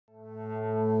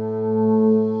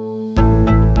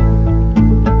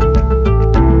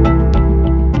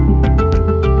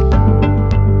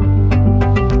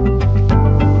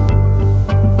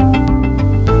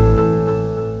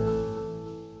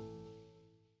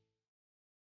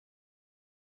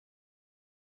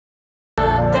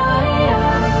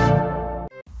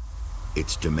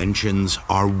Its dimensions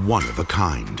are one of a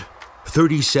kind.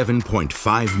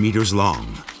 37.5 meters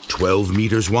long, 12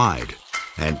 meters wide,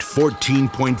 and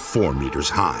 14.4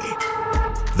 meters high.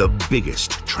 The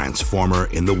biggest transformer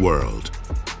in the world.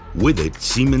 With it,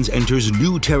 Siemens enters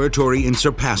new territory in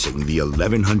surpassing the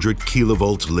 1100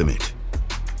 kilovolt limit.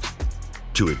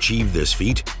 To achieve this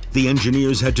feat, the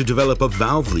engineers had to develop a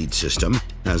valve lead system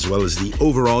as well as the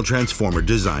overall transformer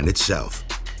design itself.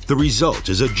 The result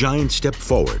is a giant step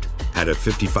forward at a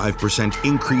 55%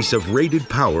 increase of rated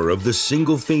power of the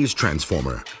single-phase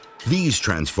transformer. These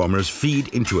transformers feed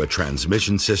into a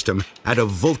transmission system at a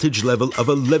voltage level of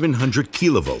 1100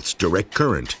 kilovolts direct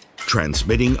current,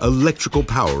 transmitting electrical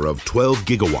power of 12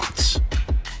 gigawatts.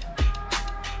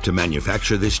 To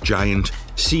manufacture this giant,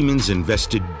 Siemens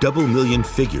invested double million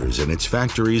figures in its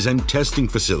factories and testing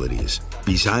facilities.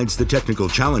 Besides the technical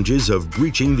challenges of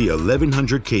breaching the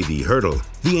 1100 kV hurdle,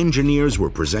 the engineers were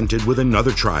presented with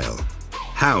another trial: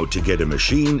 how to get a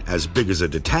machine as big as a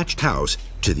detached house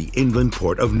to the inland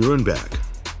port of Nuremberg.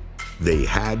 They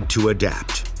had to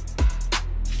adapt.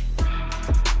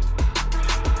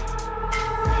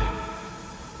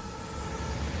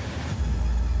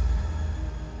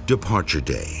 Departure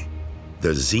day.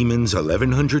 The Siemens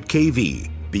 1100 kV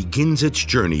begins its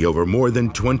journey over more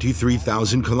than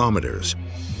 23,000 kilometers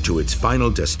to its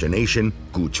final destination,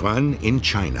 Guchuan in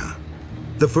China.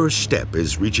 The first step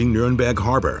is reaching Nuremberg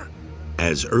Harbor.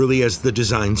 As early as the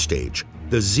design stage,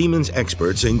 the Siemens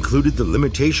experts included the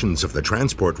limitations of the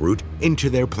transport route into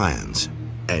their plans.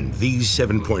 And these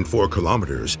 7.4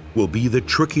 kilometers will be the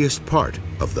trickiest part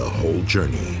of the whole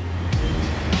journey.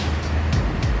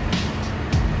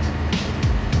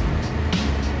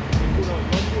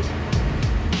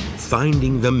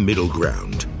 Finding the middle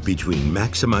ground between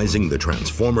maximizing the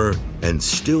transformer and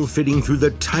still fitting through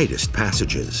the tightest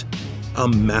passages. A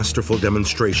masterful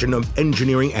demonstration of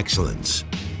engineering excellence.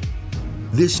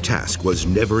 This task was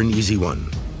never an easy one.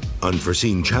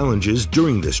 Unforeseen challenges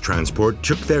during this transport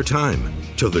took their time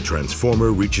till the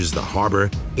transformer reaches the harbor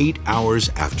 8 hours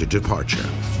after departure.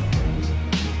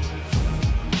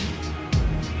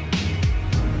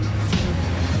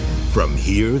 From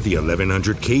here, the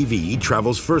 1100 kV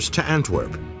travels first to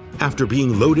Antwerp. After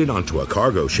being loaded onto a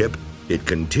cargo ship, it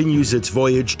continues its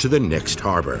voyage to the next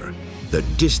harbor, the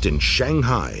distant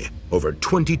Shanghai, over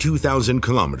 22,000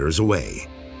 kilometers away.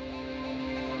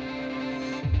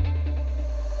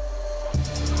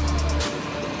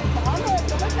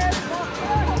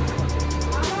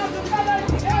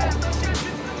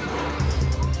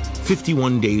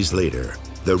 "51 days later,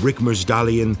 the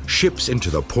Rickmersdallion ships into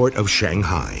the port of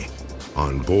Shanghai.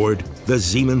 On board, the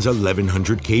Siemens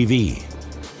 1100 kV.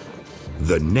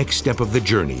 The next step of the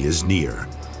journey is near.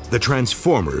 The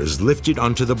transformer is lifted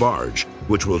onto the barge,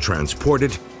 which will transport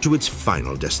it to its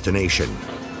final destination.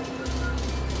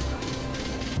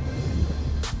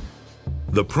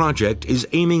 The project is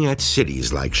aiming at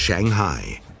cities like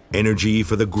Shanghai, energy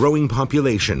for the growing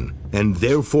population, and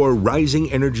therefore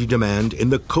rising energy demand in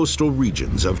the coastal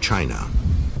regions of China.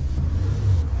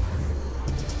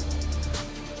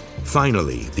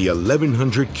 Finally, the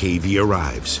 1100 kV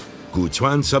arrives,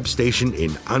 Guchuan substation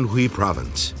in Anhui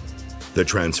province. The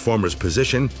transformer's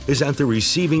position is at the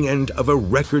receiving end of a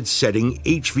record-setting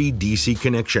HVDC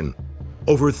connection,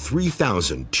 over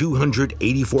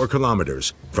 3,284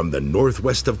 kilometers from the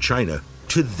northwest of China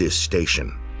to this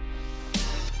station.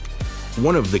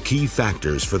 One of the key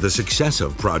factors for the success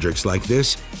of projects like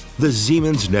this, the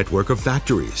Siemens network of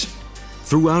factories.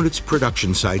 Throughout its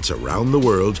production sites around the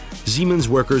world, Siemens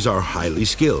workers are highly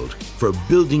skilled for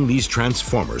building these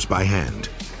transformers by hand.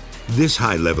 This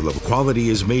high level of quality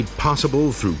is made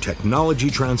possible through technology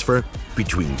transfer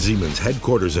between Siemens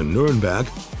headquarters in Nuremberg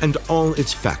and all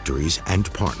its factories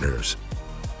and partners.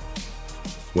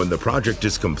 When the project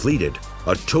is completed,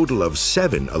 a total of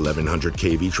 7 1100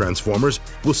 kV transformers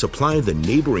will supply the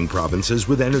neighboring provinces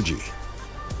with energy.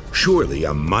 Surely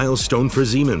a milestone for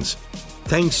Siemens.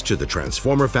 Thanks to the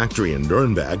transformer factory in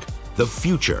Nuremberg, the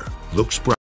future looks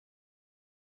bright.